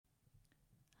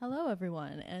Hello,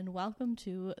 everyone, and welcome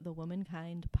to the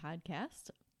Womankind podcast.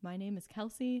 My name is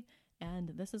Kelsey,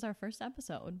 and this is our first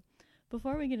episode.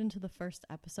 Before we get into the first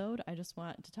episode, I just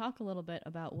want to talk a little bit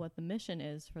about what the mission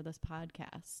is for this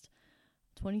podcast.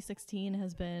 2016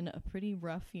 has been a pretty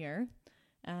rough year,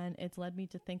 and it's led me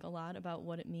to think a lot about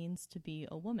what it means to be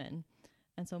a woman.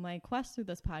 And so my quest through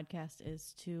this podcast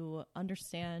is to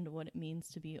understand what it means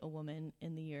to be a woman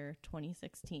in the year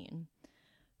 2016.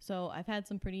 So I've had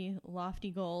some pretty lofty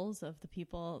goals of the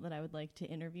people that I would like to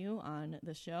interview on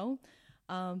the show.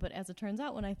 But as it turns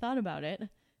out, when I thought about it,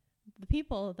 the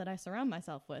people that I surround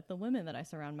myself with, the women that I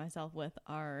surround myself with,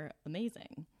 are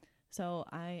amazing. So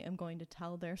I am going to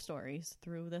tell their stories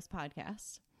through this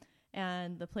podcast.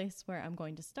 And the place where I'm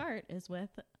going to start is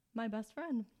with my best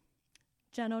friend,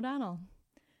 Jen O'Donnell.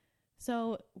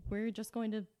 So we're just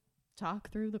going to talk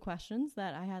through the questions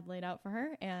that I had laid out for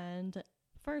her, and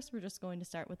first, we're just going to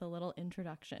start with a little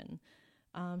introduction.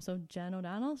 So Jen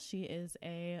O'Donnell, she is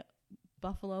a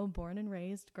Buffalo born and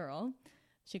raised girl.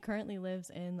 She currently lives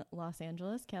in Los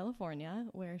Angeles, California,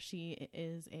 where she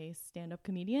is a stand-up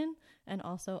comedian and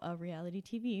also a reality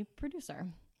TV producer.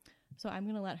 So I'm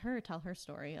going to let her tell her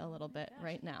story a little bit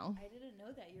right now. I didn't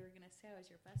know that you were going to say I was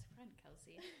your best friend,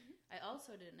 Kelsey. I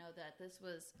also didn't know that this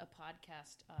was a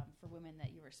podcast for women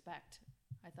that you respect.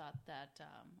 I thought that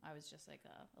I was just like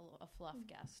a fluff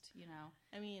guest, you know.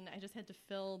 I mean, I just had to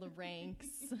fill the ranks.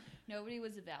 Nobody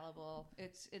was available.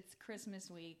 It's Christmas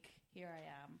week. Here I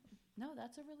am. No,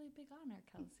 that's a really big honor,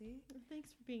 Kelsey.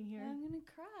 Thanks for being here. I'm going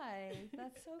to cry.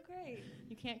 That's so great.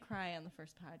 You can't cry on the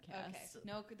first podcast. Okay.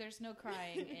 No, there's no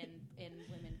crying in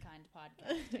Womankind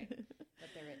podcasting.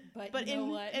 But you know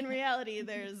what? In reality,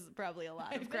 there's probably a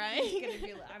lot of crying.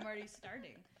 I'm already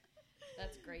starting.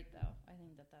 That's great, though. I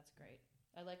think that's great.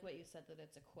 I like what you said, that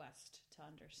it's a quest to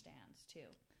understand, too,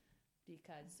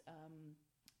 because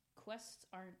quests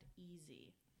aren't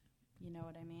easy. You know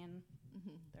what I mean?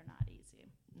 Mm-hmm. They're not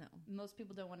easy. No. Most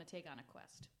people don't want to take on a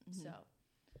quest. Mm-hmm. So,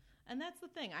 and that's the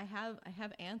thing. I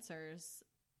have answers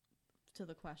to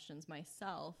the questions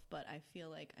myself, but I feel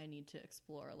like I need to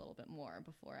explore a little bit more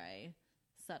before I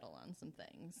settle on some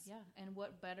things. Yeah, and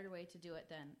what better way to do it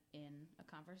than in a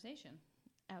conversation?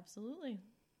 Absolutely.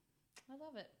 I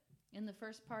love it. And the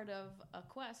first part of a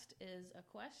quest is a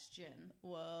question.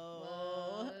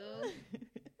 Whoa.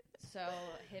 So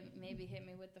maybe hit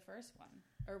me with the first one.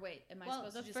 Or wait, am I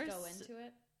supposed to just go into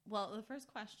it? Well, the first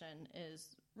question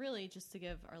is really just to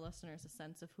give our listeners a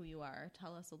sense of who you are.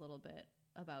 Tell us a little bit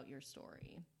about your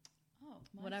story. Oh,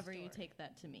 whatever story. You take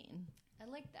that to mean. I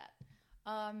like that.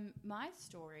 My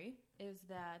story is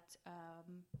that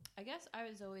I guess I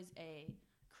was always a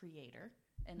creator,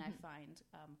 and I find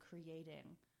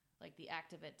creating, like the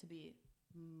act of it, to be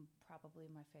probably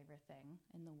my favorite thing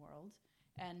in the world.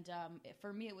 And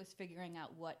for me, it was figuring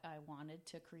out what I wanted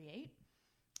to create.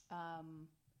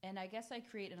 And I guess I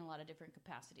create in a lot of different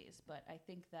capacities, but I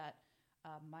think that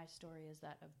my story is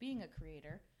that of being a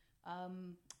creator.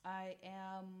 I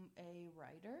am a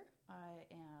writer. I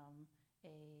am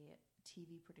a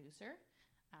TV producer.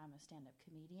 I'm a stand-up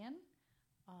comedian.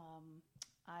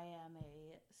 I am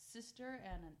a sister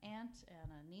and an aunt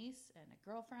and a niece and a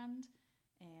girlfriend,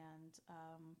 and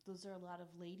those are a lot of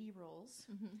lady roles.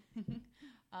 Mm-hmm.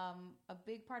 A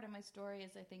big part of my story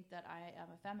is I think that I am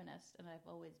a feminist, and I've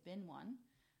always been one,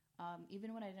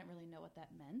 even when I didn't really know what that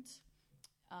meant.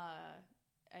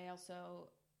 I also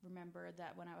remember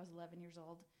that when I was 11 years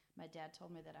old, my dad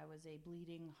told me that I was a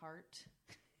bleeding heart,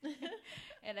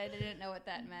 and I didn't know what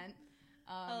that meant.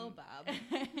 Oh, Bob.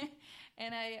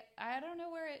 And I don't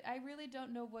know I really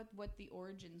don't know what the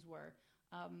origins were.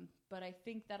 But I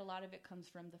think that a lot of it comes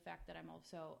from the fact that I'm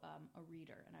also a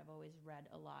reader, and I've always read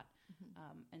a lot.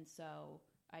 Mm-hmm. And so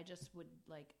I just would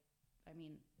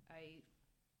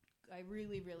I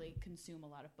really, really consume a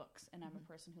lot of books, and I'm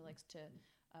a person who likes to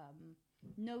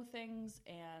know things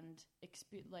and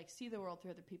see the world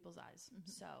through other people's eyes. Mm-hmm.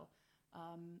 So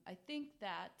I think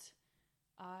that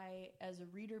I, as a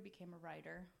reader, became a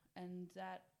writer, and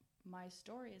that my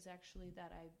story is actually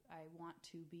that I want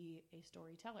to be a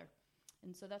storyteller.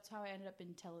 And so that's how I ended up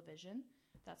in television.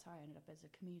 That's how I ended up as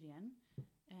a comedian.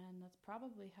 And that's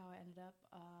probably how I ended up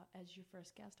as your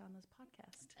first guest on this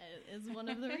podcast. It is one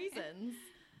of the reasons.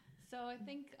 So I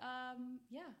think,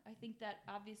 I think that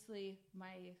obviously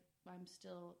I'm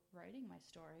still writing my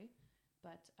story,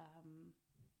 but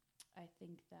I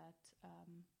think that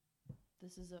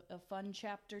this is a fun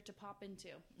chapter to pop into.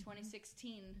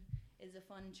 2016 is a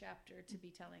fun chapter to be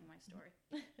telling my story.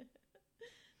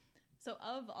 So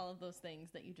of all of those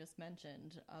things that you just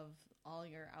mentioned, of all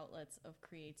your outlets of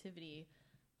creativity,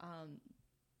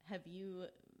 have you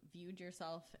viewed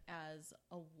yourself as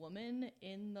a woman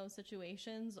in those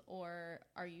situations, or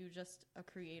are you just a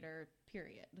creator,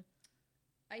 period?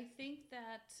 I think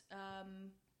that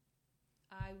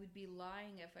I would be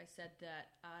lying if I said that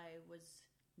I was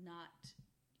not,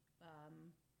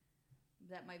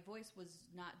 that my voice was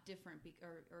not different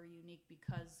or unique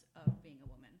because of being a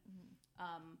woman.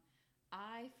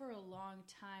 I, for a long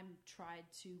time, tried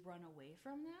to run away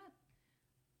from that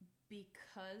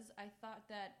because I thought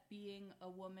that being a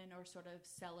woman or sort of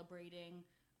celebrating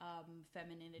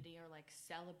femininity or like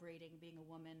celebrating being a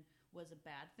woman was a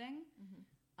bad thing.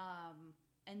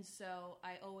 And so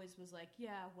I always was like,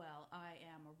 yeah, well, I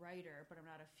am a writer, but I'm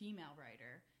not a female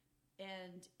writer.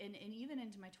 And even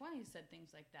into my 20s said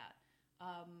things like that.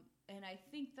 And I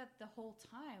think that the whole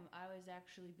time I was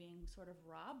actually being sort of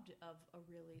robbed of a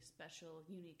really special,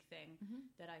 unique thing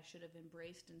that I should have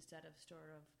embraced instead of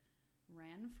sort of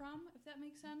ran from, if that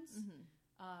makes sense.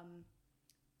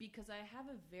 Because I have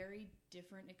a very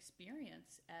different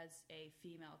experience as a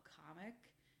female comic,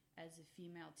 as a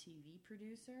female TV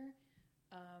producer.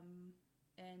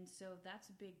 And so that's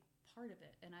a big part of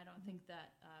it. And I don't think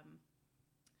that,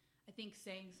 I think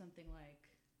saying something like,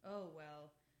 oh,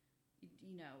 well,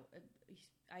 you know,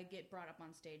 I get brought up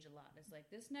on stage a lot. It's like,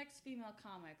 this next female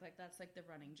comic, like, that's like the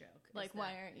running joke. Like,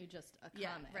 why aren't you just a comic?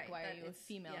 Yeah, right. Why are you a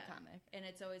female comic? And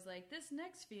it's always like, this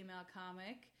next female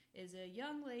comic is a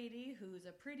young lady who's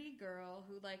a pretty girl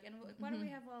who, like, and why do we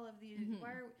have all of these?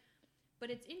 But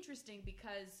it's interesting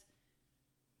because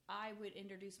I would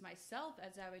introduce myself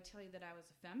as I would tell you that I was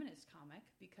a feminist comic,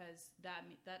 because that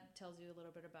tells you a little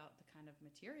bit about the kind of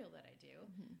material that I do.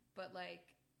 But,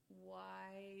 like,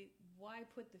 why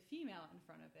put the female in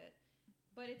front of it?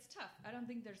 But it's tough. I don't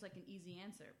think there's like an easy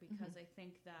answer, because I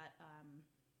think that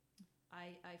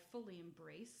I fully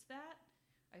embrace that.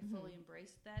 I fully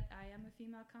embrace that I am a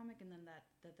female comic, and then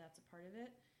that's a part of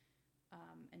it,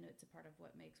 and it's a part of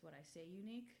what makes what I say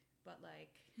unique. But,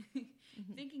 like,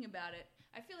 thinking about it,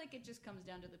 I feel like it just comes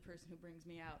down to the person who brings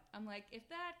me out. I'm like, if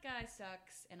that guy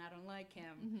sucks and I don't like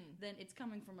him, then it's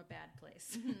coming from a bad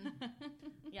place.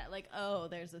 Yeah, like, oh,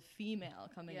 there's a female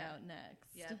coming out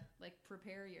next. Yeah, like,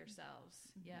 prepare yourselves.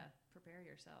 Yeah, prepare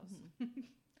yourselves.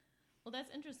 Well, that's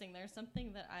interesting. There's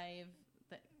something that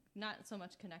not so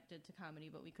much connected to comedy,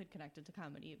 but we could connect it to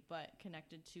comedy, but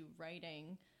connected to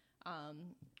writing.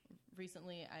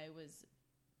 Recently, I was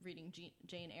reading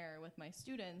Jane Eyre with my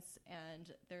students,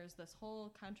 and there's this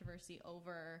whole controversy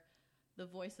over the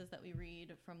voices that we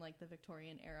read from, like, the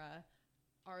Victorian era.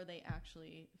 Are they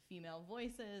actually female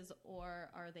voices, or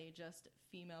are they just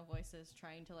female voices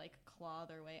trying to, like, claw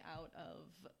their way out of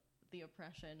the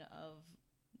oppression of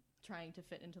trying to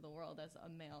fit into the world as a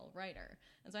male writer?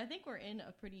 And so I think we're in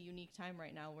a pretty unique time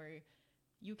right now where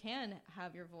you can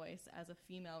have your voice as a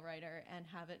female writer and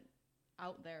have it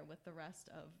out there with the rest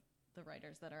of the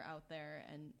writers that are out there.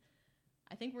 And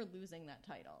I think we're losing that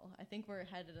title. I think we're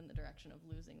headed in the direction of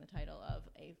losing the title of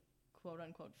a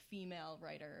quote-unquote female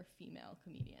writer, female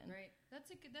comedian. Right.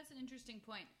 That's an interesting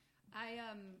point. I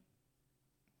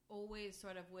always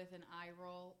sort of with an eye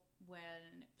roll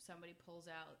when somebody pulls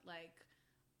out, like,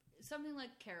 something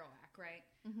like Kerouac, right?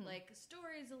 Like,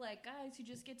 stories of, like, guys who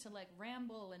just get to, like,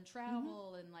 ramble and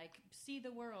travel and, like, see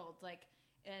the world, like,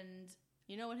 and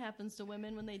you know what happens to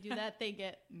women when they do that? They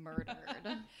get murdered.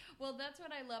 Well, that's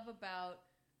what I love about,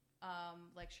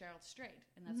 like, Cheryl Strayed.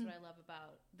 And that's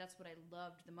that's what I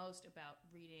loved the most about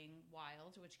reading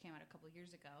Wild, which came out a couple of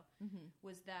years ago,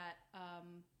 was that,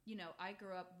 you know, I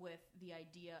grew up with the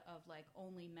idea of, like,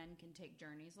 only men can take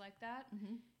journeys like that.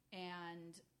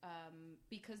 And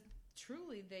because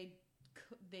truly they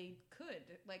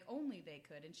could, like, only they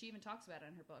could. And she even talks about it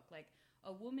in her book, like,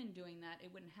 a woman doing that,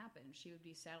 it wouldn't happen. She would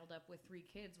be saddled up with 3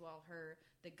 kids while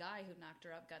the guy who knocked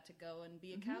her up got to go and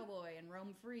be a cowboy and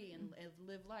roam free and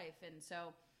live life. And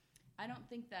so I don't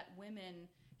think that women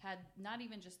had not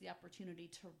even just the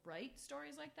opportunity to write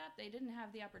stories like that. They didn't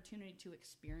have the opportunity to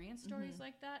experience stories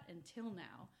like that until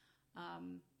now.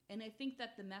 And I think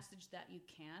that the message that you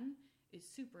can is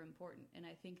super important. And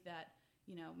I think that,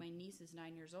 you know, my niece is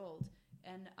 9 years old,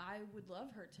 and I would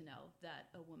love her to know that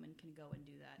a woman can go and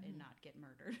do that and not get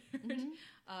murdered.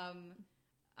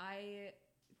 I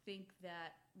think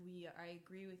that I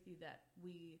agree with you that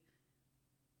we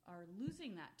are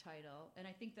losing that title, and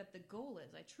I think that the goal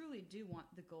is, I truly do want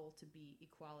the goal to be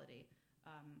equality,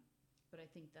 but I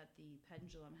think that the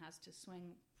pendulum has to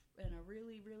swing in a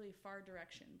really, really far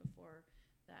direction before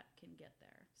that can get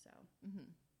there. So.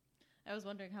 I was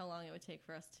wondering how long it would take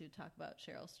for us to talk about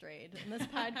Cheryl Strayed in this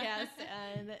podcast,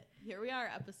 and here we are,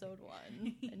 episode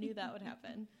 1. I knew that would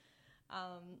happen.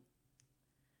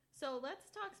 So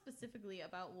let's talk specifically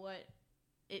about what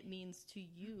it means to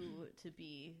you to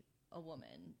be a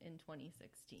woman in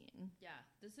 2016. Yeah,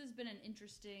 this has been an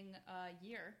interesting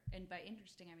year, and by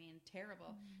interesting I mean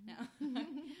terrible. No,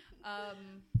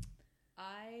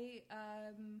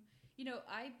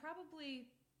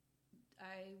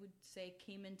 I would say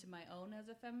came into my own as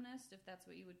a feminist, if that's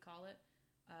what you would call it,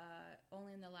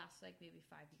 only in the last like maybe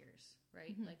 5 years,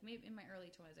 right? Like maybe in my early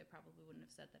 20s, I probably wouldn't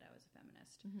have said that I was a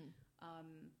feminist.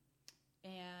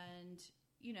 And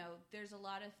you know, there's a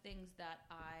lot of things that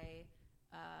I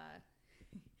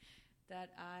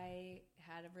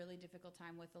had a really difficult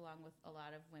time with, along with a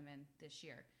lot of women this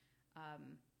year.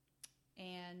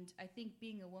 And I think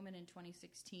being a woman in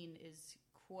 2016 is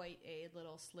quite a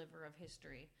little sliver of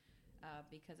history,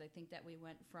 because I think that we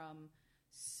went from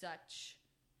such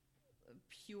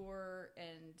pure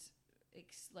and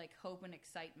like hope and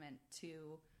excitement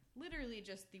to literally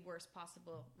just the worst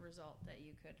possible result that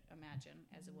you could imagine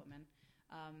as a woman.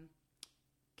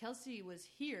 Kelsey was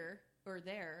here or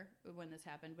there when this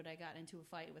happened, but I got into a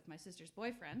fight with my sister's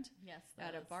boyfriend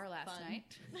at a bar last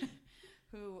night,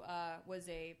 who was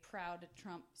a proud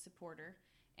Trump supporter.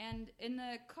 And in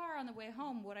the car on the way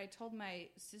home, what I told my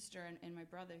sister and my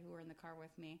brother who were in the car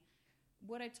with me,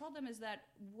 what I told them is that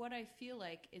what I feel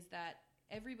like is that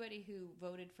everybody who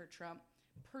voted for Trump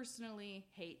personally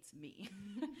hates me.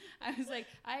 I was like,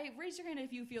 raise your hand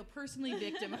if you feel personally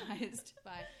victimized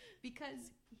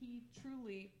because he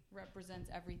truly represents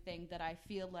everything that I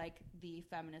feel like the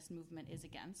feminist movement is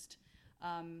against,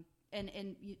 and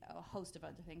a host of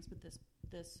other things. But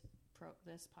this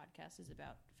podcast is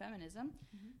about feminism,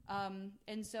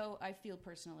 and so I feel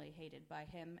personally hated by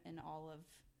him and all of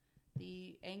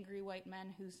the angry white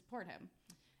men who support him,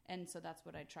 and so that's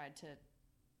what I tried to.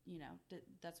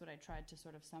 That's what I tried to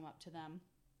sort of sum up to them.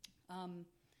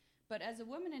 But as a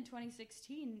woman in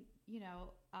 2016,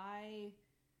 I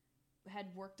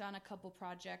had worked on a couple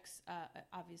projects.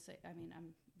 Obviously, I mean,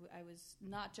 I was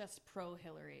not just pro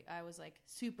Hillary. I was like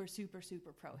super, super,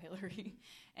 super pro Hillary.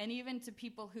 And even to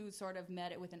people who sort of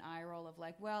met it with an eye roll of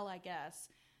like, well, I guess,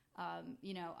 I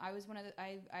was one of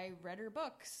I read her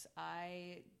books.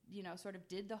 I sort of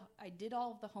did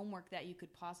all of the homework that you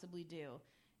could possibly do.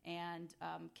 And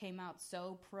came out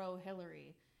so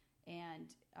pro-Hillary.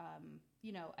 And,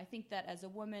 I think that as a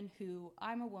woman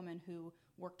I'm a woman who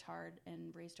worked hard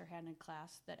and raised her hand in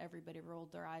class that everybody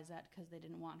rolled their eyes at because they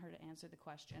didn't want her to answer the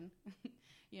question.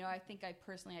 I think I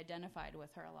personally identified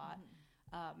with her a lot.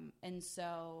 And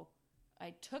so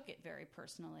I took it very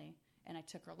personally, and I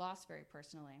took her loss very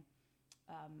personally.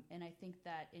 And I think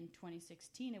that in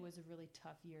 2016, it was a really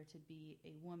tough year to be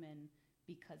a woman,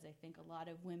 because I think a lot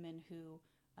of women who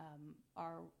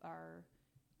are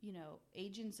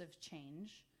agents of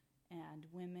change, and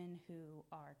women who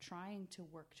are trying to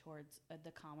work towards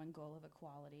the common goal of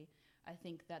equality. I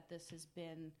think that this has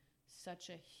been such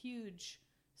a huge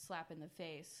slap in the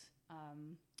face,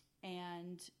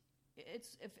 and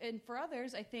for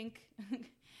others, I think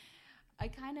I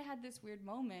kind of had this weird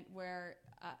moment where.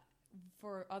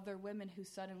 For other women who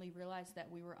suddenly realized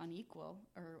that we were unequal,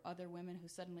 or other women who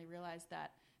suddenly realized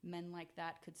that men like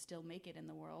that could still make it in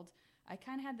the world, I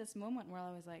kind of had this moment where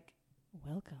I was like,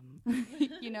 welcome.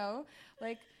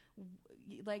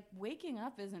 Like waking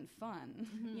up isn't fun.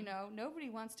 Nobody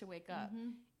wants to wake up.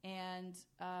 And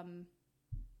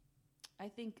I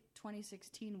think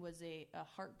 2016 was a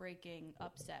heartbreaking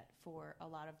upset for a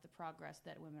lot of the progress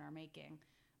that women are making.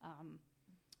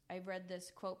 I read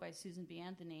this quote by Susan B.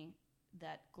 Anthony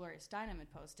that Gloria Steinem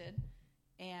had posted,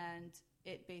 and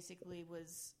it basically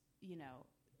was,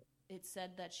 it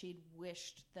said that she'd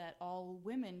wished that all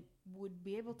women would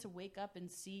be able to wake up and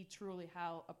see truly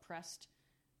how oppressed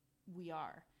we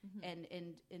are, and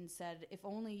said, if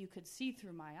only you could see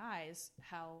through my eyes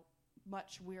how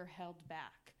much we're held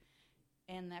back.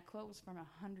 And that quote was from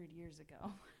 100 years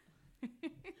ago.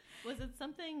 Was it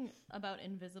something about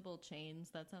invisible chains?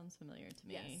 That sounds familiar to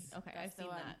me. Yes. Okay, I've seen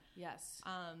that. Yes.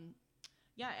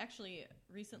 Yeah, actually,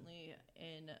 recently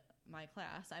in my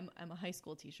class, I'm a high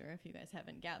school teacher, if you guys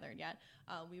haven't gathered yet,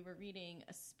 we were reading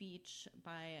a speech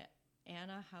by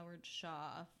Anna Howard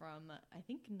Shaw from, I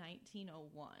think,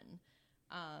 1901.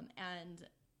 And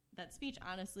that speech,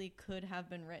 honestly, could have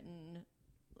been written,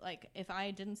 like, if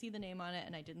I didn't see the name on it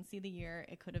and I didn't see the year,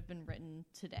 it could have been written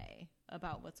today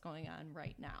about what's going on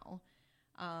right now.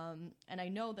 And I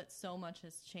know that so much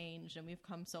has changed and we've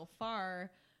come so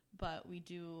far, but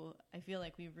I feel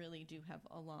like we really do have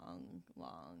a long,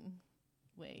 long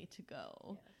way to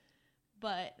go. Yeah.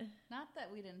 But not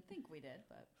that we didn't think we did,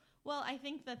 but. Well, I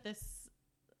think that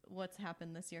what's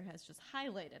happened this year has just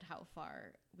highlighted how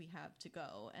far we have to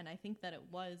go. And I think that it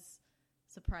was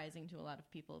surprising to a lot of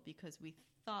people because we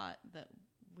thought that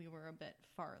we were a bit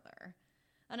farther.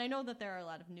 And I know that there are a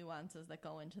lot of nuances that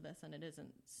go into this, and it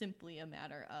isn't simply a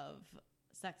matter of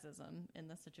sexism in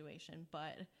this situation,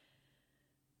 but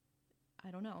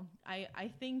I don't know.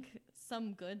 I think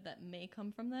some good that may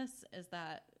come from this is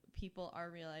that people are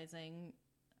realizing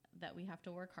that we have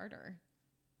to work harder.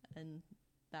 And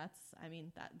that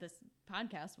this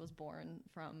podcast was born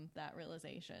from that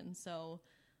realization. So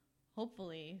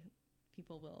hopefully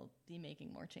people will be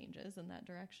making more changes in that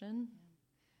direction.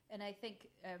 Yeah. And I think,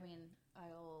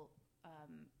 I'll,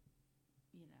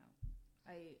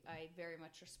 I very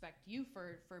much respect you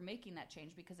for making that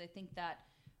change, because I think that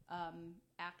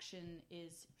action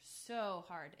is so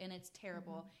hard and it's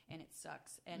terrible and it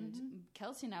sucks. And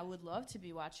Kelsey and I would love to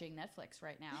be watching Netflix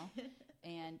right now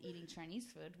and eating Chinese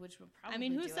food, which we'll probably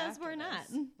who do says we're not?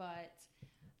 But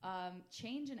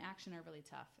change and action are really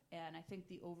tough. And I think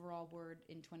the overall word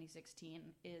in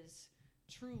 2016 is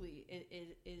truly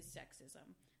is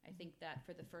sexism. I think that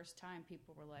for the first time,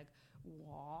 people were like,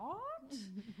 "What?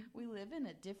 We live in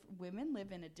women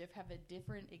live in have a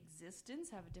different existence,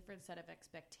 have a different set of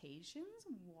expectations.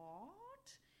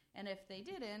 What?" And if they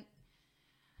didn't,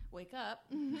 wake up.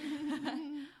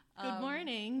 Good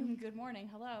morning. Good morning.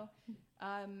 Hello.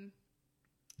 And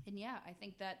yeah, I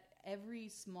think that every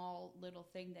small little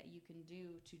thing that you can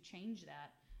do to change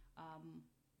that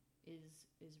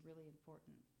is really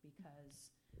important,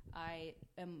 because I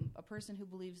am a person who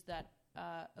believes that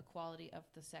equality of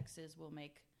the sexes will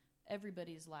make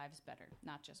everybody's lives better,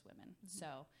 not just women.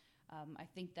 So I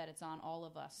think that it's on all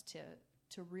of us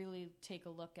to really take a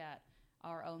look at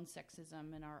our own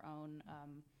sexism and our own,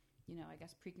 I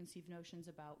guess, preconceived notions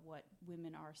about what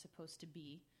women are supposed to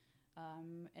be,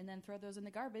 and then throw those in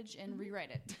the garbage and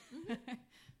rewrite it.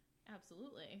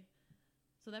 Absolutely.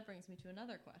 So that brings me to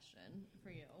another question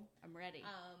for you. I'm ready.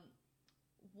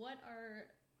 What are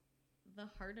the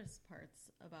hardest parts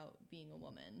about being a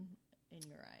woman in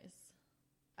your eyes?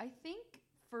 I think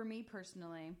for me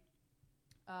personally,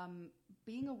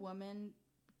 being a woman,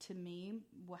 to me,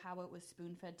 how it was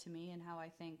spoon-fed to me and how I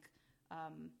think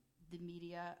the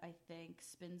media, I think,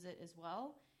 spins it as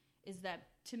well, is that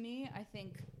to me, I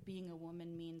think being a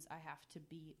woman means I have to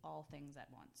be all things at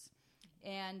once.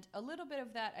 And a little bit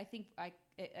of that, I think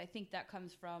that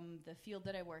comes from the field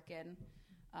that I work in.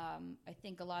 I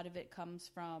think a lot of it comes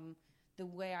from the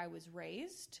way I was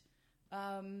raised.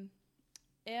 And,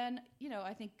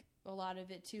 I think a lot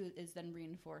of it, too, is then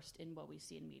reinforced in what we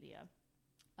see in media.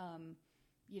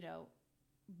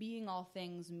 Being all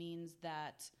things means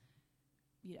that,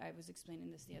 I was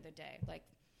explaining this the other day, like,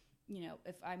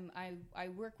 if I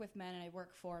work with men and I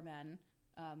work for men,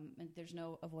 and there's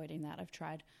no avoiding that, I've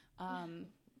tried.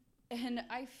 And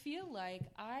I feel like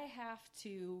I have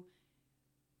to,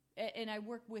 and I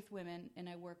work with women and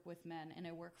I work with men and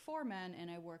I work for men and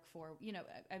I work for,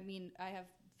 I have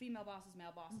female bosses,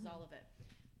 male bosses, all of it.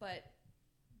 But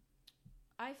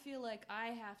I feel like I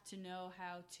have to know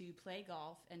how to play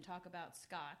golf and talk about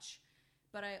scotch,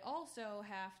 but I also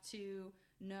have to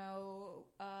know,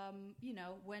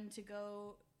 when to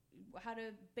go, how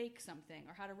to bake something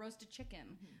or how to roast a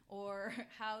chicken or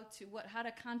how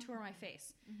to contour my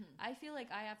face. I feel like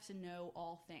I have to know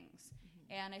all things.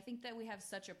 And I think that we have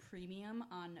such a premium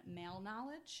on male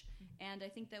knowledge. And I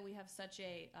think that we have such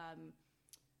a,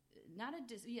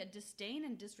 disdain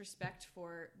and disrespect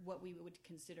for what we would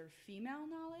consider female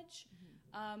knowledge.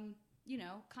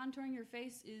 Contouring your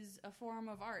face is a form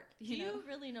of art. Do you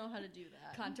really know how to do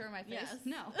that? Contour my face? Yes.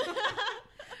 No.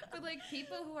 But like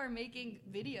people who are making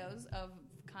videos of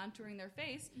contouring their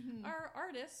face are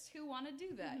artists who want to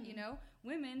do that.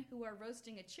 Women who are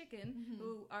roasting a chicken,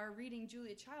 who are reading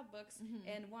Julia Child books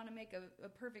and want to make a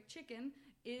perfect chicken.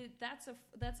 That's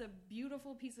a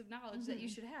beautiful piece of knowledge that you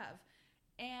should have.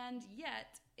 And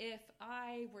yet, if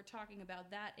I were talking about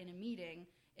that in a meeting,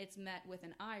 it's met with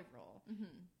an eye roll.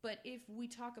 But if we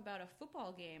talk about a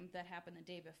football game that happened the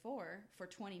day before for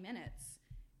 20 minutes,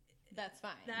 that's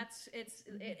fine.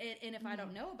 And if I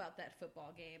don't know about that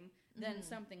football game, then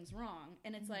something's wrong.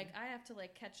 And it's like I have to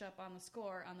catch up on the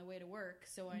score on the way to work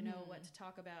so I know what to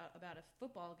talk about a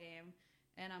football game.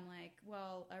 And I'm like,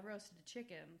 well, I roasted the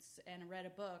chickens and read a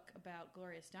book about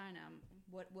Gloria Steinem.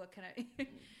 What can I?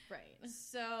 Right.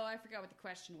 So I forgot what the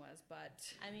question was, but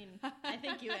I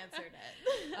think you answered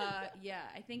it.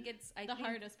 I think it's the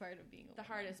hardest part of being a woman.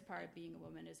 The hardest part of being a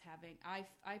woman is having.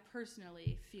 I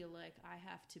personally feel like I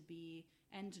have to be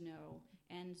and know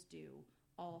and do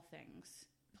all things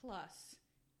plus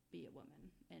be a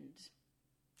woman, and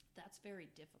that's very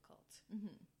difficult.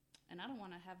 And I don't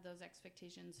want to have those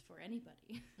expectations for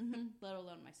anybody, let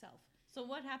alone myself. So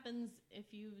what happens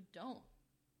if you don't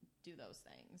do those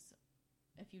things?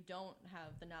 if you don't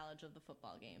have the knowledge of the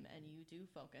football game and you do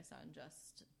focus on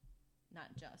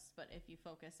but if you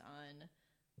focus on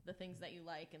the things that you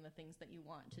like and the things that you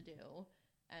want to do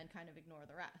and kind of ignore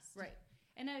the rest. Right.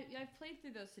 And I've played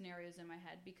through those scenarios in my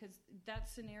head because that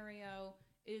scenario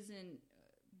isn't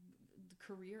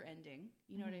career ending.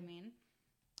 You know what I mean?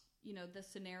 You know, the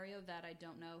scenario that I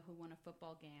don't know who won a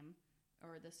football game,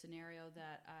 or the scenario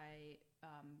that I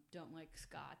don't like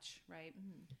scotch, right?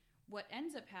 What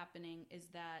ends up happening is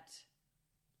that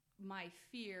my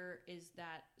fear is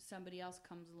that somebody else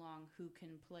comes along who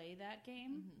can play that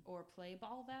game or play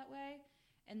ball that way,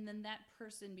 and then that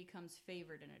person becomes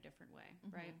favored in a different way,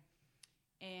 right?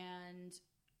 And,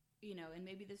 you know, and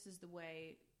maybe this is the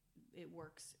way it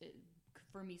works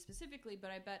for me specifically,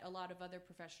 but I bet a lot of other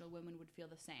professional women would feel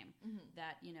the same.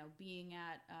 That, you know, being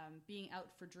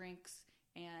out for drinks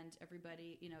and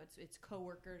everybody, you know, it's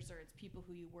coworkers or it's people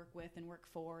who you work with and work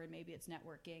for, and maybe it's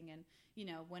networking. And, you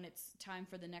know, when it's time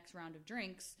for the next round of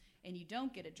drinks and you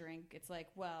don't get a drink, it's like,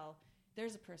 well,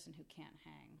 there's a person who can't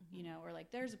hang, you know, or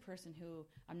like there's a person who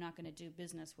I'm not going to do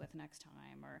business with next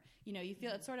time, or, you know, you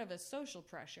feel it's sort of a social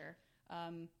pressure.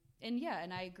 And yeah,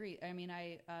 and I agree. I mean,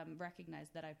 I recognize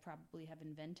that I probably have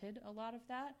invented a lot of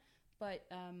that, but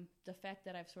the fact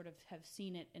that I've sort of have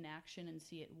seen it in action and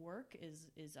see it work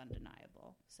is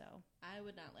undeniable. So I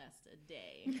would not last a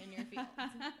day in your field.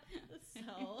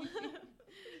 So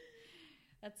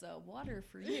that's water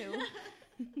for you.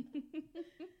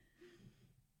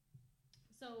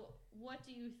 So what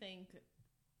do you think,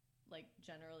 like,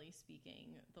 generally speaking,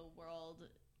 the world,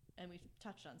 and we've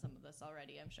touched on some of this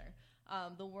already, I'm sure,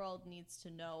 the world needs to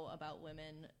know about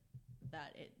women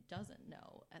that it doesn't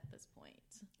know at this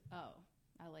point? Oh,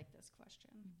 I like this question.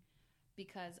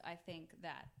 Because I think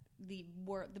that the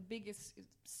biggest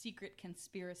secret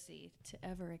conspiracy to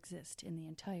ever exist in the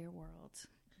entire world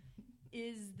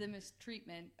is the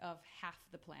mistreatment of half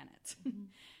the planet.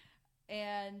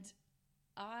 And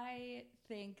I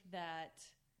think that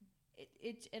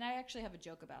it and I actually have a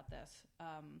joke about this.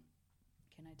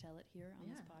 Can I tell it here on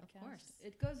this podcast? Of course.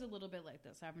 It goes a little bit like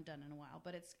this. I haven't done it in a while,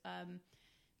 but it's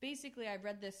basically I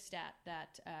read this stat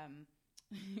that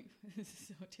this is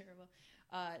so terrible,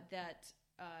 that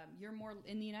you're more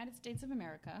in the United States of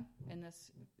America, in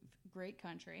this great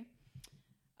country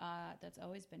that's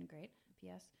always been great,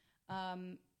 P.S.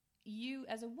 You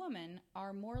as a woman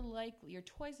are more likely, you're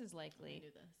twice as likely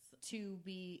to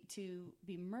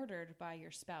be murdered by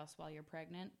your spouse while you're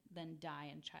pregnant than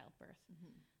die in childbirth.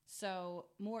 So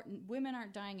more women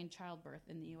aren't dying in childbirth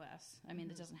in the U.S. I mean,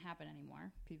 it doesn't happen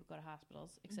anymore. People go to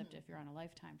hospitals, except if you're on a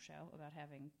Lifetime show about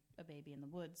having a baby in the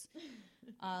woods.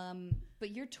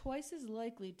 But you're twice as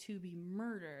likely to be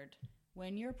murdered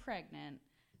when you're pregnant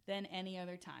than any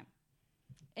other time.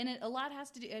 And a lot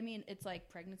has to do, I mean, it's like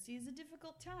pregnancy is a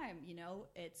difficult time, you know.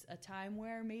 It's a time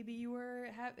where maybe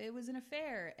it was an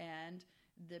affair and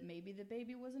maybe the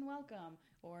baby wasn't welcome,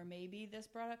 or maybe this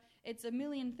brought up, it's a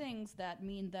million things that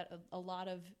mean that a lot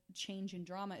of change and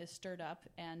drama is stirred up.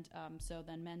 And so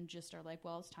then men just are like,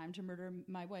 well, it's time to murder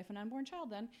my wife and unborn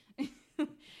child then.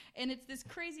 And it's this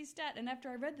crazy stat. And after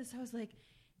I read this, I was like,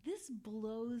 this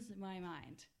blows my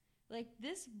mind. Like,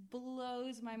 this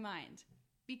blows my mind.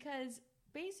 Because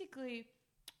basically,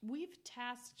 we've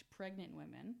tasked pregnant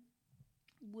women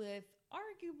with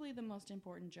arguably the most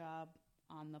important job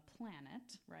on the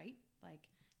planet, right? Like,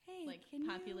 hey, like can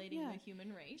populating the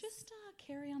human race. Just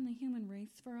carry on the human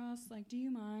race for us. Like, do you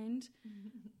mind?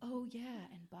 Oh, yeah.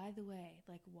 And by the way,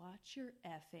 like, watch your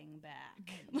effing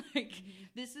back. Like,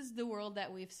 this is the world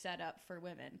that we've set up for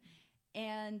women.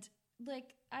 And,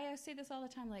 like, I say this all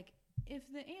the time, like, if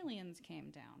the aliens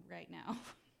came down right now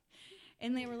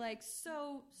and they were like,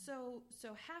 so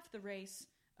half the race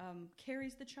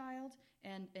carries the child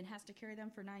and has to carry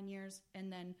them for 9 years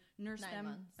and then nurse 9 them.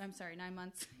 months. I'm sorry, 9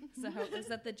 months. So is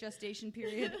that the gestation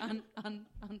period on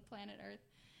planet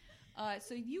Earth?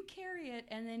 So you carry it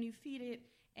and then you feed it,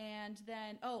 and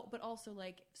then but also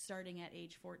like starting at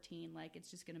age 14, like it's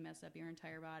just gonna mess up your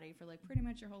entire body for like pretty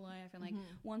much your whole life, and like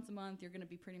once a month you're gonna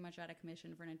be pretty much out of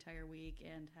commission for an entire week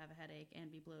and have a headache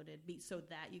and be bloated, so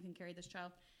that you can carry this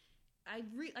child. I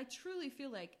truly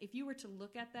feel like if you were to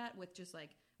look at that with just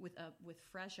like with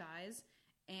fresh eyes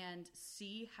and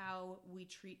see how we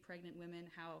treat pregnant women,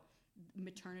 how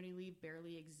maternity leave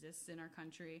barely exists in our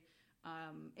country.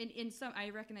 In some, I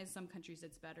recognize some countries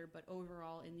it's better, but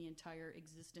overall in the entire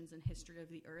existence and history of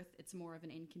the earth, it's more of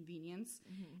an inconvenience.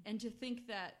 And to think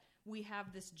that we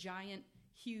have this giant,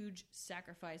 huge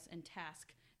sacrifice and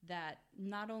task that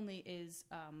not only is,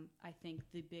 I think,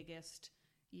 the biggest,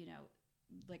 you know,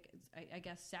 like I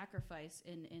guess sacrifice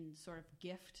in sort of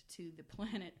gift to the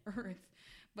planet Earth,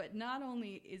 But not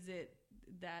only is it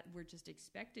that we're just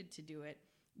expected to do it,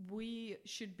 we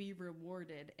should be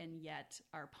rewarded and yet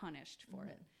are punished for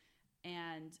it.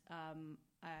 And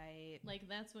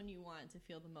that's when you want to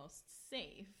feel the most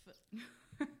safe,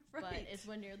 right. But it's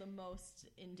when you're the most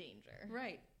in danger.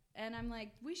 Right. And I'm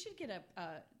like, we should get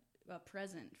a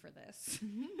present for this.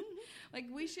 Like,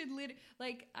 we should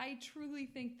I truly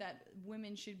think that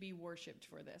women should be worshipped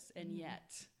for this. And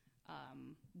yet,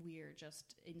 we're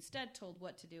just instead told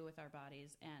what to do with our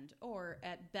bodies, or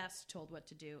at best told what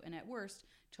to do, and at worst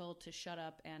told to shut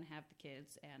up and have the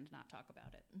kids and not talk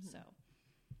about it. So,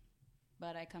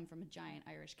 but I come from a giant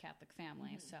Irish Catholic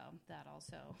family, so that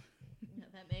also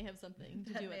that may have something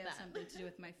to do with that. Something to do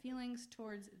with my feelings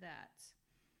towards that.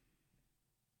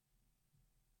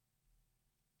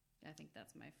 I think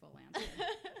that's my full answer.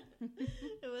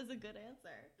 It was a good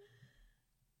answer.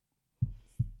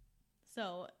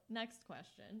 So, next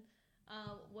question.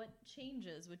 What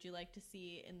changes would you like to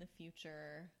see in the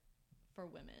future for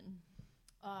women?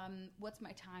 What's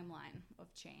my timeline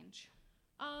of change?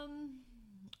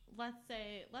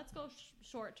 Let's go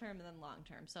short term and then long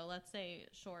term. So let's say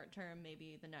short term,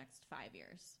 maybe the next 5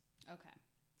 years. Okay.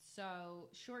 So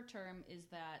short term is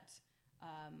that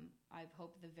I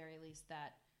hope at the very least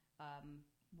that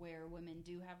where women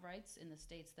do have rights in the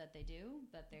states that they do,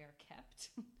 that they are kept.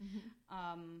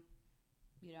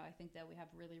 I think that we have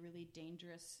really, really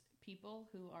dangerous people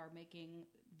who are making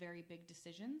very big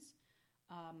decisions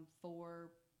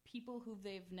for people who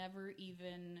they've never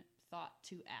even thought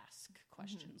to ask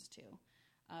questions to.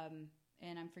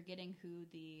 And I'm forgetting who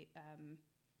the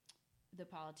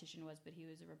politician was, but he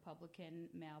was a Republican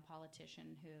male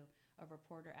politician who a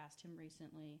reporter asked him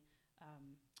recently,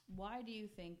 why do you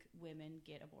think women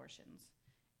get abortions?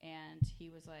 And he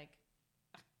was like,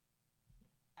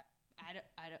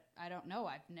 I don't know.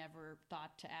 I've never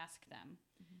thought to ask them.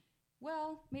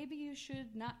 Well, maybe you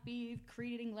should not be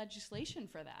creating legislation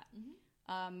for that.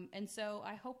 And so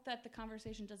I hope that the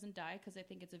conversation doesn't die, because I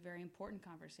think it's a very important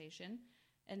conversation.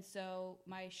 And so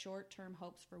my short-term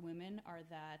hopes for women are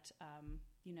that,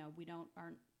 we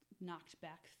aren't knocked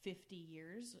back 50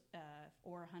 years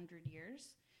or 100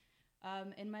 years.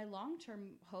 And my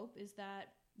long-term hope is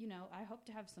that, I hope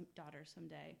to have some daughters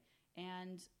someday.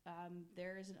 And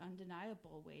there is an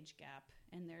undeniable wage gap,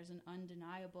 and there's an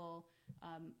undeniable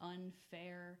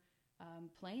unfair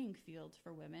playing field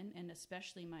for women, and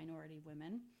especially minority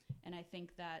women. And I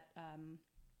think that,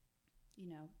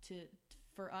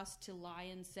 for us to lie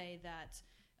and say that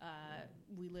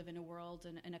we live in a world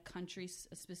and in a country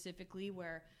specifically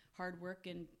where hard work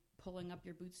and pulling up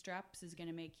your bootstraps is going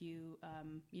to make you,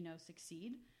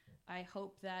 succeed. I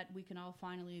hope that we can all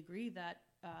finally agree that,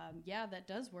 that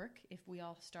does work if we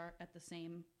all start at the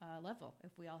same level,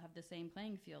 if we all have the same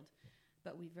playing field,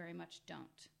 but we very much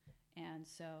don't. And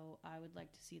so I would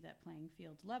like to see that playing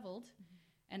field leveled.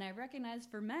 And I recognize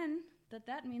for men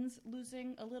that means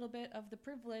losing a little bit of the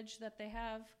privilege that they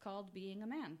have called being a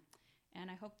man.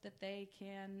 And I hope that they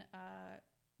can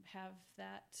have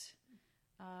that.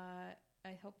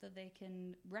 I hope that they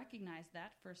can recognize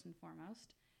that first and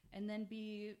foremost, and then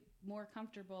be more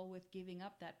comfortable with giving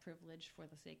up that privilege for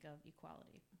the sake of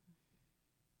equality.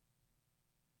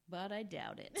 But I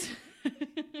doubt it.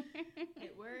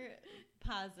 We're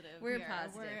positive. We're here.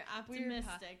 positive. We're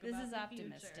optimistic. This about is the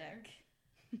optimistic.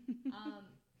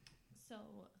 So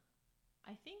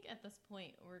I think at this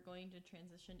point we're going to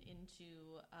transition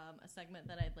into a segment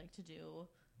that I'd like to do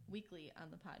weekly on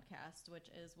the podcast, which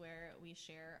is where we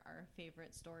share our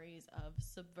favorite stories of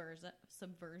subversion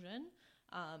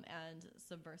and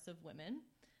subversive women.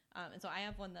 And so I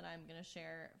have one that I'm going to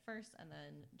share first, and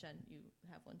then Jen, you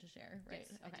have one to share, right?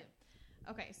 Yes, okay. I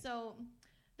do. Okay, so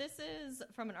this is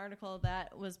from an article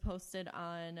that was posted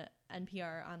on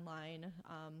NPR Online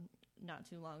not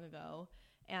too long ago,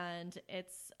 and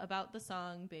it's about the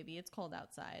song "Baby It's Cold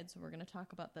Outside." So we're going to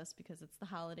talk about this because it's the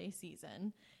holiday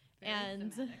season. Very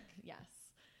thematic. Yes,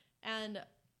 and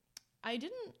I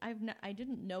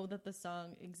didn't know that the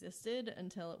song existed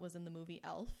until it was in the movie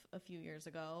Elf a few years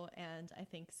ago, and I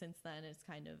think since then it's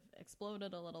kind of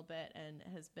exploded a little bit and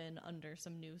has been under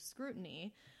some new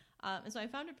scrutiny. And so I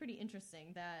found it pretty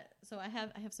interesting so I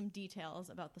have some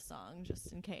details about the song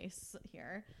just in case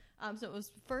here. So it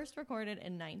was first recorded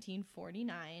in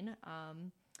 1949,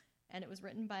 and it was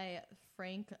written by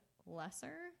Frank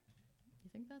Lesser. You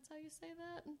think that's how you say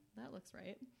that? That looks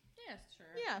right. Yes, sure.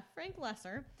 Yeah, Frank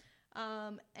Lesser.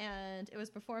 And it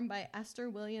was performed by Esther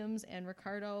Williams and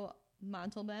Ricardo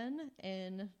Montalban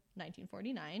in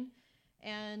 1949.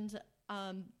 And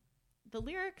the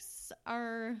lyrics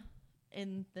are,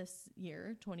 in this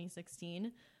year,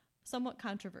 2016, somewhat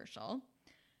controversial.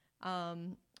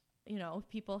 You know,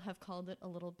 people have called it a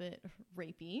little bit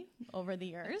rapey over the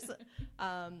years.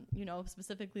 You know,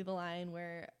 specifically the line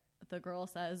where the girl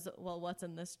says, well, what's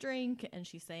in this drink? And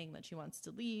she's saying that she wants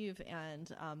to leave.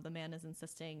 And the man is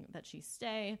insisting that she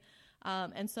stay.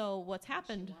 And so what's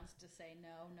happened... She wants to say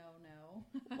no.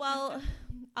 Well,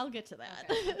 I'll get to that.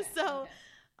 Okay. So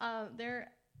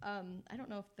they're... I don't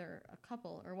know if they're a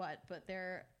couple or what, but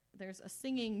there's a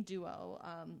singing duo,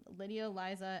 Lydia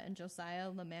Liza and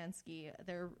Josiah Lemansky.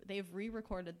 They've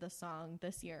re-recorded the song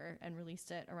this year and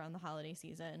released it around the holiday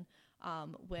season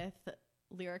with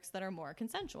lyrics that are more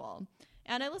consensual.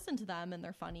 And I listened to them, and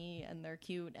they're funny and they're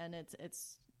cute, and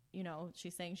it's you know,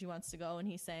 she's saying she wants to go, and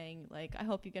he's saying, like, I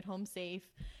hope you get home safe.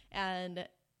 And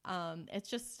it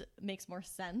just makes more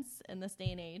sense in this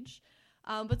day and age.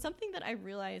 But something that I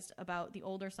realized about the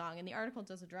older song, and the article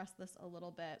does address this a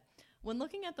little bit, when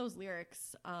looking at those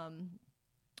lyrics,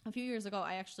 a few years ago,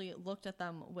 I actually looked at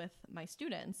them with my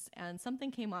students, and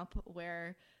something came up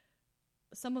where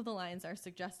some of the lines are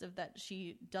suggestive that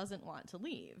she doesn't want to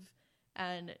leave,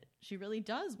 and she really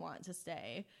does want to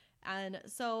stay. And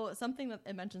so something that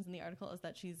it mentions in the article is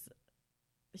that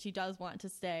she does want to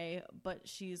stay, but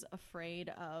she's afraid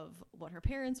of what her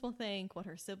parents will think, what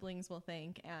her siblings will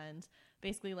think, and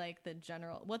basically like the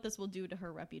general, what this will do to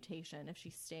her reputation if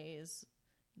she stays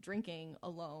drinking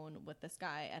alone with this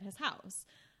guy at his house.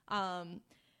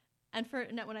 And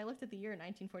when I looked at the year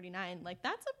 1949, like,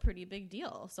 that's a pretty big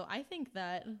deal. So I think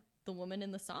that the woman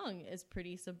in the song is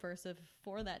pretty subversive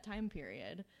for that time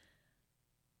period.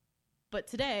 But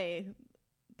today,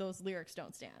 those lyrics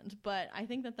don't stand. But I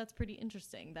think that that's pretty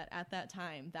interesting that at that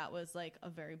time, that was like a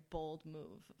very bold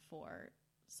move for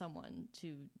someone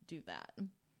to do that.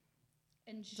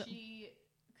 And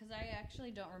because I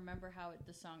actually don't remember how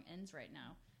the song ends right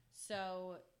now.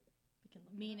 So,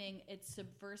 meaning it's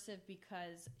subversive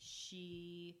because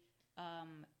she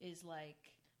is like,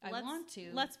 want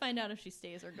to. Let's find out if she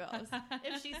stays or goes.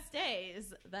 If she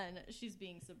stays, then she's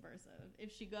being subversive.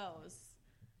 If she goes,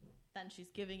 then she's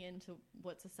giving in to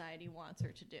what society wants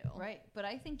her to do. Right. But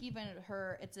I think even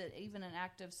it's even an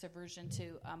act of subversion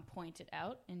to point it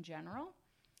out in general,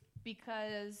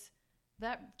 because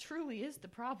that truly is the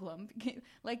problem.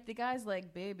 Like, the guy's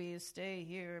like, baby, stay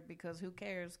here because who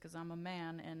cares, because I'm a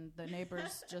man and the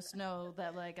neighbors just know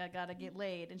that, like, I gotta get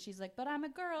laid. And she's like, but I'm a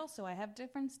girl, so I have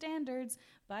different standards.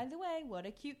 By the way, what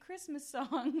a cute Christmas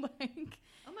song. Like,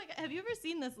 oh my God, have you ever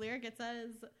seen this lyric? It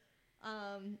says,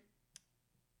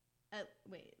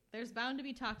 there's bound to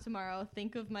be talk tomorrow.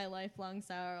 Think of my lifelong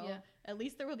sorrow. Yeah. At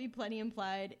least there will be plenty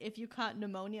implied if you caught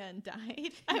pneumonia and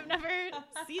died. I've never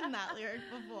seen that lyric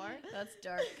before. That's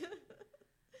dark.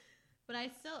 But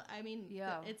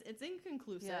it's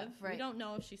inconclusive. Yeah, right. We don't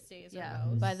know if she stays or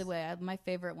goes. By the way, my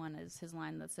favorite one is his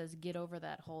line that says, get over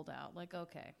that holdout. Like,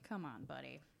 okay, come on,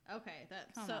 buddy. Okay.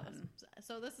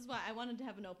 So this is why I wanted to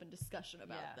have an open discussion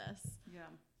about this. Yeah.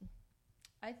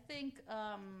 I think...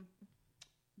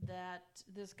 that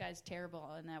this guy's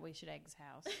terrible and that we should egg his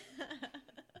house.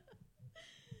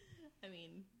 I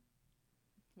mean,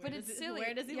 silly.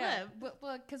 Where does he live?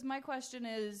 Well, because my question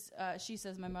is, she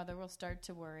says, my mother will start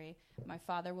to worry. My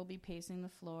father will be pacing the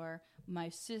floor. My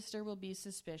sister will be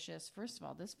suspicious. First of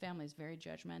all, this family is very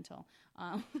judgmental.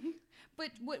 But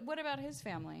what about his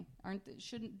family?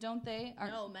 Don't they?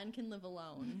 No, men can live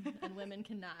alone and women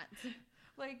cannot.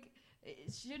 Like...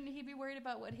 Shouldn't he be worried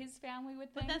about what his family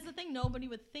would think? But that's the thing. Nobody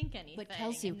would think anything. But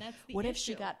Kelsey, what if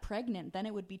she got pregnant? Then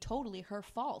it would be totally her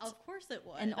fault. Of course it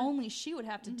would. And only she would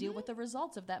have to deal with the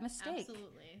results of that mistake.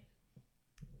 Absolutely.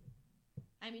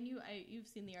 I mean, you've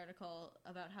seen the article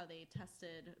about how they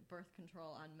tested birth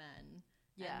control on men.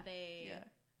 Yeah. And they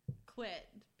quit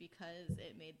because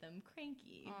it made them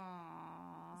cranky.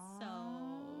 Aww. So...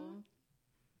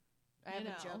 I have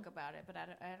a joke about it, but I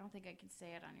don't think I can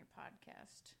say it on your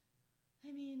podcast.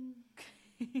 I mean,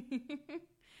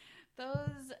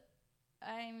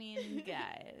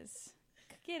 guys,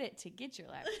 get your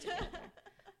life together.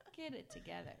 Get it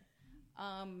together.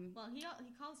 Well, he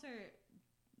calls her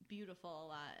beautiful a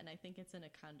lot, and I think it's in a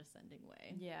condescending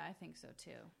way. Yeah, I think so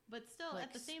too. But still, like,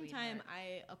 at the same time,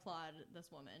 I applaud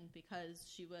this woman because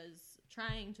she was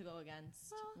trying to go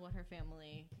against what her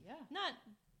family, not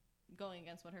going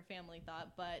against what her family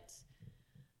thought, but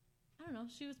I don't know,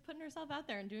 she was putting herself out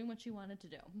there and doing what she wanted to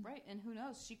do. Right, and who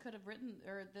knows, she could have written,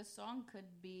 or this song could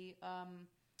be a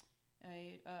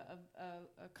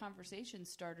conversation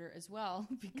starter as well,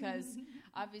 because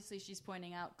obviously she's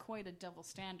pointing out quite a double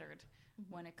standard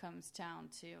when it comes down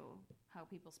to how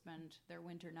people spend their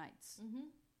winter nights.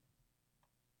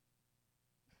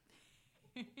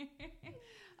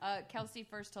 Kelsey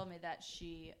first told me that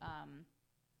she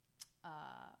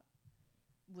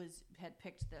had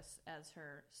picked this as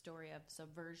her story of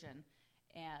subversion,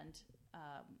 and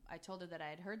I told her that I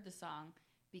had heard the song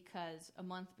because a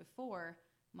month before,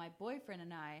 my boyfriend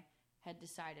and I had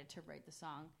decided to write the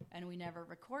song, and we never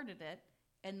recorded it.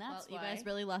 And that's well, why you guys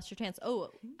really lost your chance.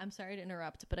 Oh, I'm sorry to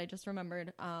interrupt, but I just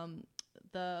remembered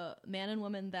the man and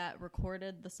woman that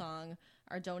recorded the song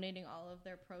are donating all of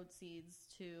their proceeds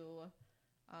to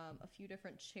a few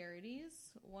different charities.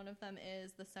 One of them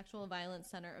is the Sexual Violence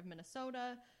Center of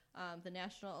Minnesota, the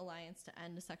National Alliance to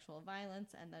End Sexual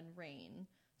Violence, and then RAIN.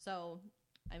 So,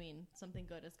 I mean, something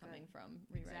good is coming from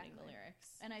rewriting the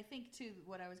lyrics. And I think, too,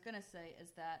 what I was going to say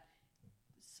is that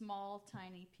small,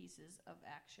 tiny pieces of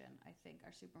action, I think,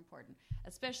 are super important,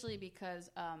 especially because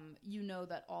you know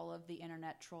that all of the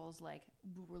internet trolls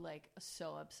were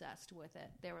so obsessed with it.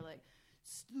 They were like,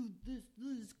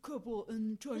 this couple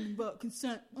and talking about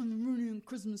consent on ruining a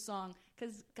Christmas song,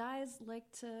 because guys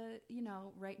like to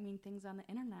write mean things on the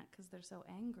internet because they're so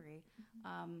angry.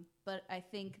 But I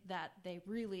think that they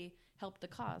really helped the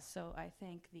cause. So I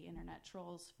thank the internet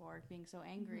trolls for being so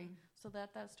angry, so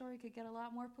that story could get a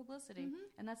lot more publicity.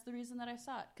 And that's the reason that I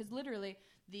saw it, because literally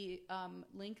the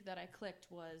link that I clicked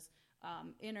was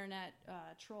internet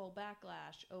troll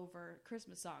backlash over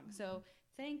Christmas song. So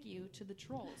thank you to the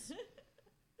trolls.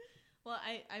 Well,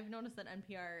 I've noticed that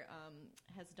NPR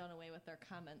has done away with their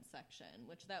comment section,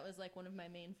 which that was like one of my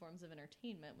main forms of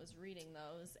entertainment, was reading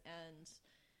those, and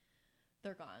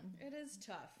they're gone. It is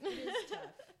tough. It is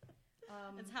tough.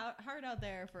 It's hard out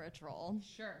there for a troll.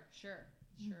 Sure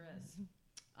is.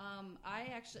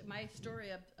 My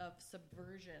story of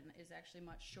subversion is actually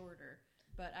much shorter,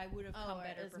 but I would have come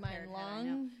better prepared. Is mine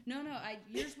long? No.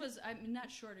 Yours was. I'm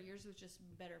not shorter. Yours was just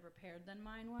better prepared than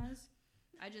mine was.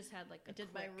 I just had I did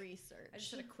my research. I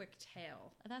just had a quick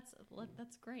tale.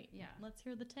 That's great. Yeah. Let's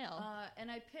hear the tale.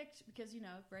 And I picked, because,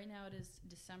 right now it is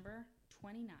December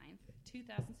 29th,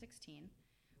 2016.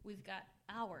 We've got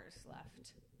hours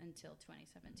left until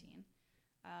 2017.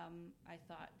 I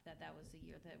thought that was the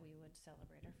year that we would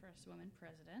celebrate our first woman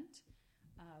president.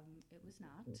 It was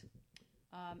not.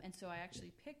 And so I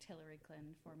actually picked Hillary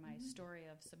Clinton for my story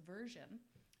of subversion,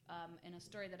 and a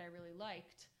story that I really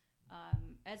liked.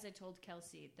 As I told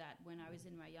Kelsey, that when I was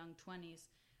in my young 20s,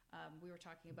 we were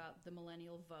talking about the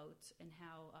millennial vote and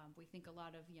how we think a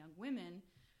lot of young women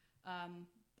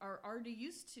are already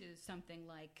used to something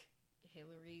like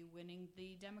Hillary winning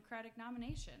the Democratic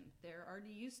nomination. They're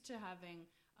already used to having,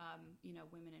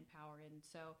 women in power. And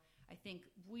so I think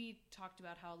we talked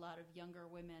about how a lot of younger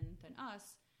women than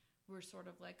us were sort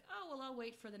of like, oh, well, I'll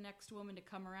wait for the next woman to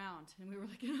come around. And we were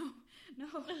like,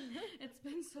 no, it's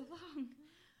been so long.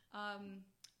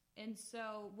 And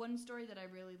so one story that I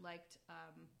really liked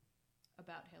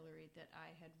about Hillary that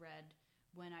I had read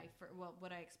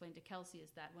what I explained to Kelsey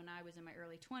is that when I was in my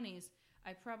early 20s,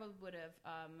 I probably would have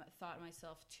thought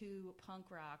myself too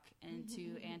punk rock and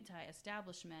too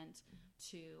anti-establishment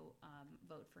to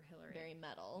vote for Hillary. Very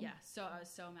metal. Yeah, so I was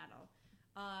so metal.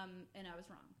 And I was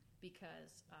wrong,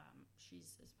 because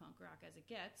she's as punk rock as it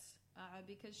gets,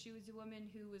 because she was a woman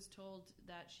who was told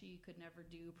that she could never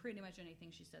do pretty much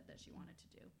anything she said that she wanted to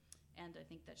do. And I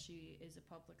think that she is a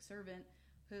public servant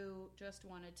who just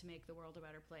wanted to make the world a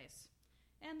better place.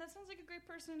 And that sounds like a great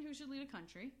person who should lead a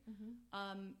country.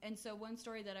 And so one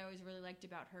story that I always really liked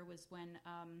about her was when,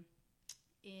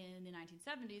 in the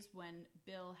 1970s, when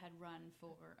Bill had run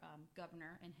for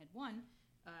governor and had won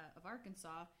of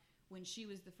Arkansas, when she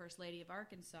was the first lady of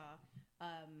Arkansas,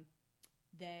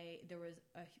 there was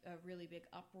a really big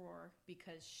uproar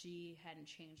because she hadn't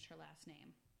changed her last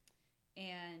name.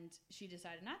 And she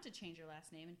decided not to change her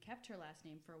last name and kept her last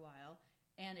name for a while.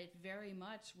 And it very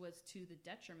much was to the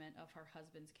detriment of her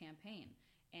husband's campaign.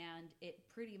 And it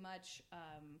pretty much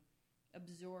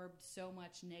absorbed so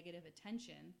much negative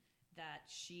attention that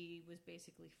she was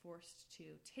basically forced to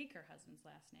take her husband's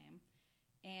last name.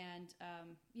 And,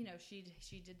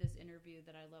 she did this interview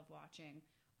that I love watching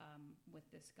with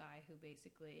this guy who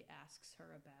basically asks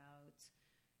her about,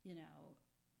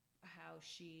 how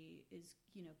she is,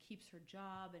 keeps her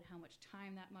job and how much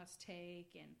time that must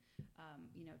take, and,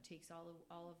 takes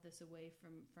all of this away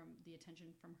from the attention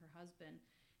from her husband.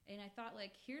 And I thought,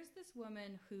 here's this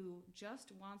woman who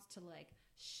just wants to,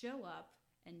 show up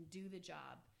and do the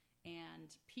job.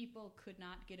 And people could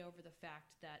not get over the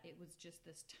fact that it was just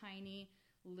this tiny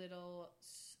little,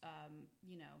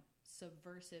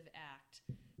 subversive act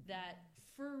that,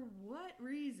 for what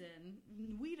reason,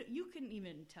 you couldn't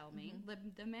even tell me.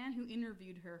 The man who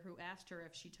interviewed her, who asked her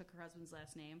if she took her husband's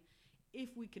last name,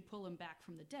 if we could pull him back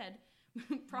from the dead,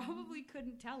 probably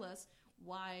couldn't tell us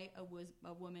why a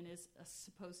woman is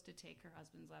supposed to take her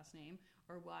husband's last name,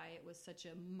 or why it was such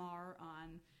a mar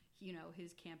on,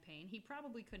 his campaign. He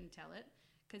probably couldn't tell it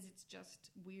because it's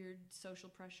just weird social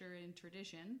pressure and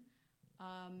tradition.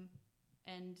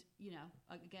 And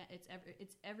again,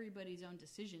 it's everybody's own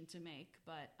decision to make.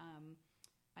 But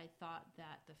I thought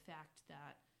that the fact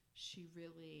that she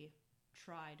really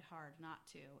tried hard not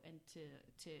to, and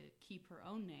to keep her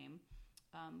own name,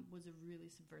 was a really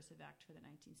subversive act for the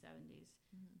 1970s.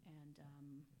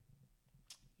 And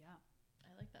yeah,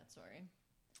 I like that story.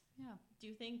 Yeah. Do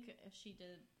you think if she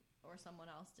did, or someone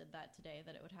else did that today,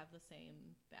 that it would have the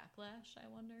same backlash, I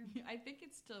wonder? I think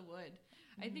it still would.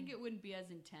 I think it wouldn't be as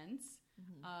intense,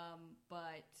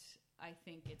 but I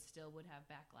think it still would have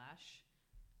backlash.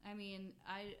 I mean,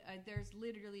 I there's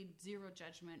literally zero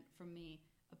judgment from me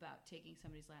about taking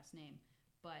somebody's last name,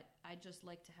 but I just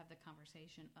like to have the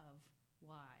conversation of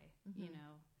why,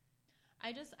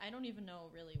 I don't even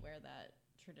know really where that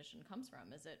tradition comes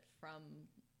from. Is it from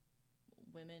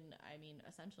women? I mean,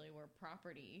 essentially we're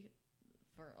property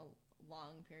for a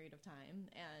long period of time,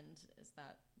 and is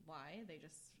that why they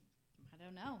just... I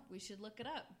don't know. We should look it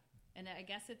up. And I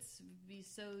guess it's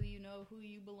so you know who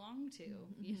you belong to.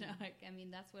 I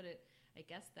mean, that's what it... I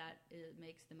guess that it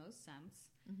makes the most sense.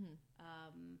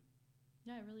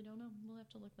 Yeah, I really don't know. We'll have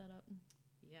to look that up.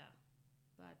 Yeah.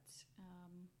 But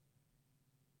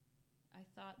I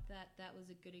thought that was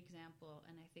a good example,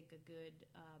 and I think a good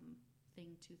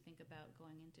thing to think about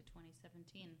going into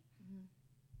 2017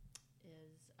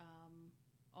 is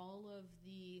all of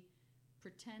the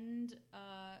pretend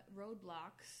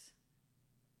roadblocks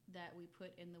that we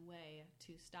put in the way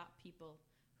to stop people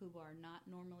who are not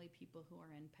normally people who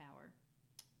are in power,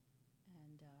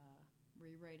 and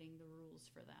rewriting the rules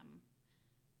for them,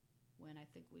 when I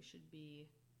think we should be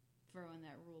throwing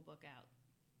that rule book out.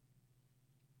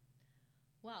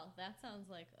 Well, that sounds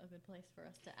like a good place for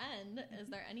us to end. Is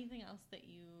there anything else that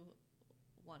you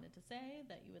wanted to say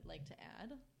that you would like to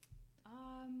add?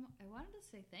 I wanted to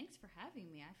say thanks for having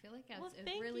me. I feel like it's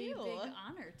a really big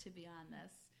honor to be on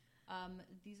this.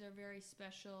 These are very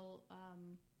special.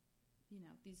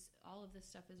 All of this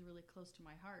stuff is really close to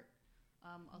my heart.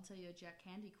 I'll tell you a Jack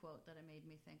Handey quote that it made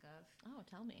me think of. Oh,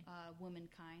 tell me.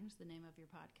 Womankind, the name of your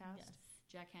podcast. Yes.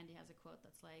 Jack Handey has a quote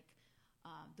that's like,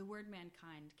 the word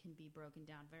mankind can be broken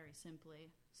down very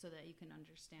simply so that you can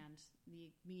understand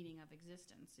the meaning of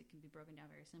existence. It can be broken down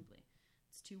very simply.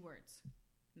 It's two words,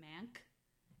 mank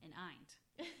and eind,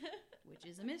 which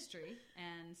is a mystery,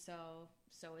 and so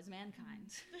is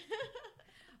mankind.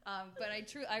 But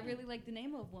I really like the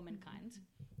name of Womankind,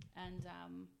 and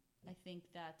I think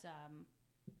that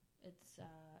it's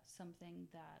something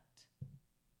that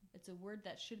it's a word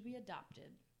that should be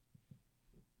adopted.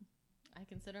 I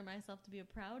consider myself to be a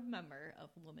proud member of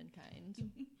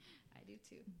Womankind. I do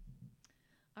too.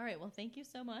 All right. Well, thank you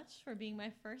so much for being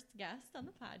my first guest on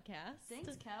the podcast.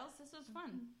 Thanks, Kels. This was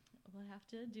fun. We'll have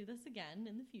to do this again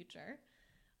in the future.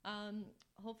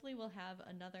 Hopefully we'll have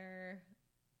another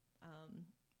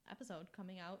episode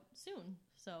coming out soon.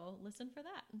 So listen for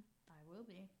that. I will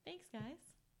be. Thanks, guys.